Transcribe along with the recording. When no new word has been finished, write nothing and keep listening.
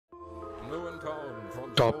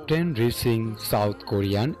Top 10 Rising South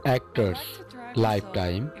Korean actors,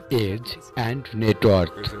 lifetime, age and net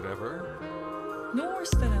worth. Is it ever? No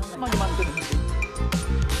worse than LA. 많이 만드는데.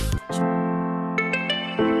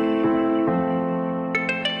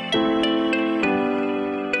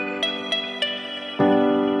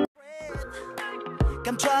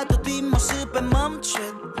 감춰도 뒷모습에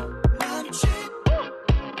멈춘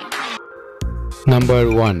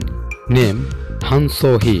Number 1. Name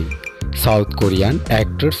So Hee, South Korean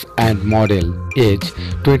actress and model, age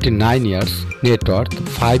 29 years, net worth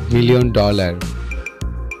 $5 million.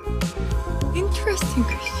 Interesting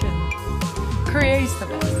question. Korea is the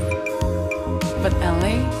best. But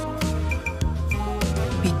LA?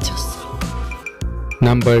 미쳤어.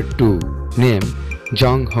 Number 2. Name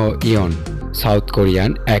Jung Ho Yeon, South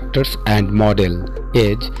Korean actress and model,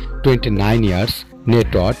 age 29 years,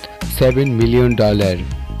 net worth $7 million.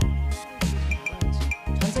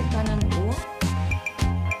 전세가는 뭐?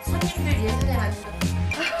 손님들 예술에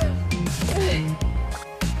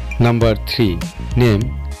Number 3. Name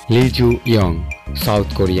Joo Young,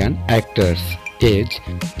 South Korean actress, age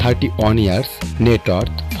 31 years, net worth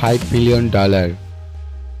 $5 million.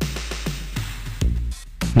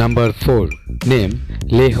 Number 4. Name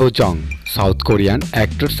Ho Jung, South Korean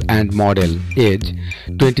actress and model, age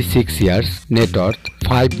 26 years, net worth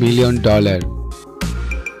 $5 million.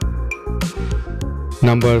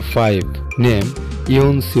 Number 5. Name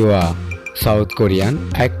Yoon Seo Ah, South Korean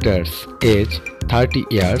actress, age 30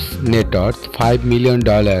 years, net worth $5 million.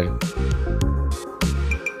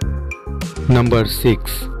 Number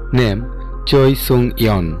 6. Name Choi Sung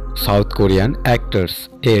Eun, South Korean actress,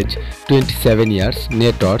 age 27 years,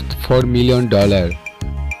 net worth $4 million.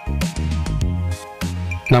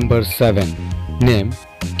 Number 7. Name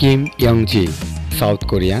Yong Ji, South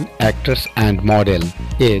Korean actress and model,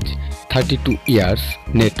 age 32 years,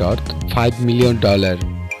 net worth $5 million.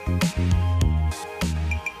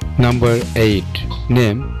 Number 8.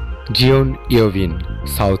 Name Jeon Yeo,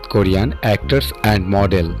 South Korean actress and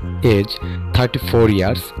model, age 34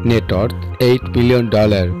 years, net worth $8 million.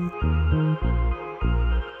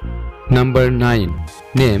 Number 9.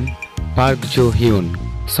 Name Joo Hyun,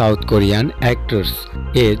 South Korean actress,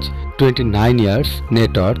 age 29 years,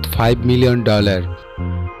 net worth $5 million.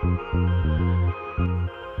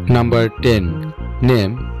 Number 10.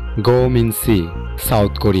 Name Go Min-si,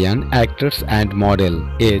 South Korean actress and model,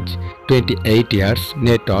 age 28 years,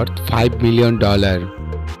 net worth $5 million.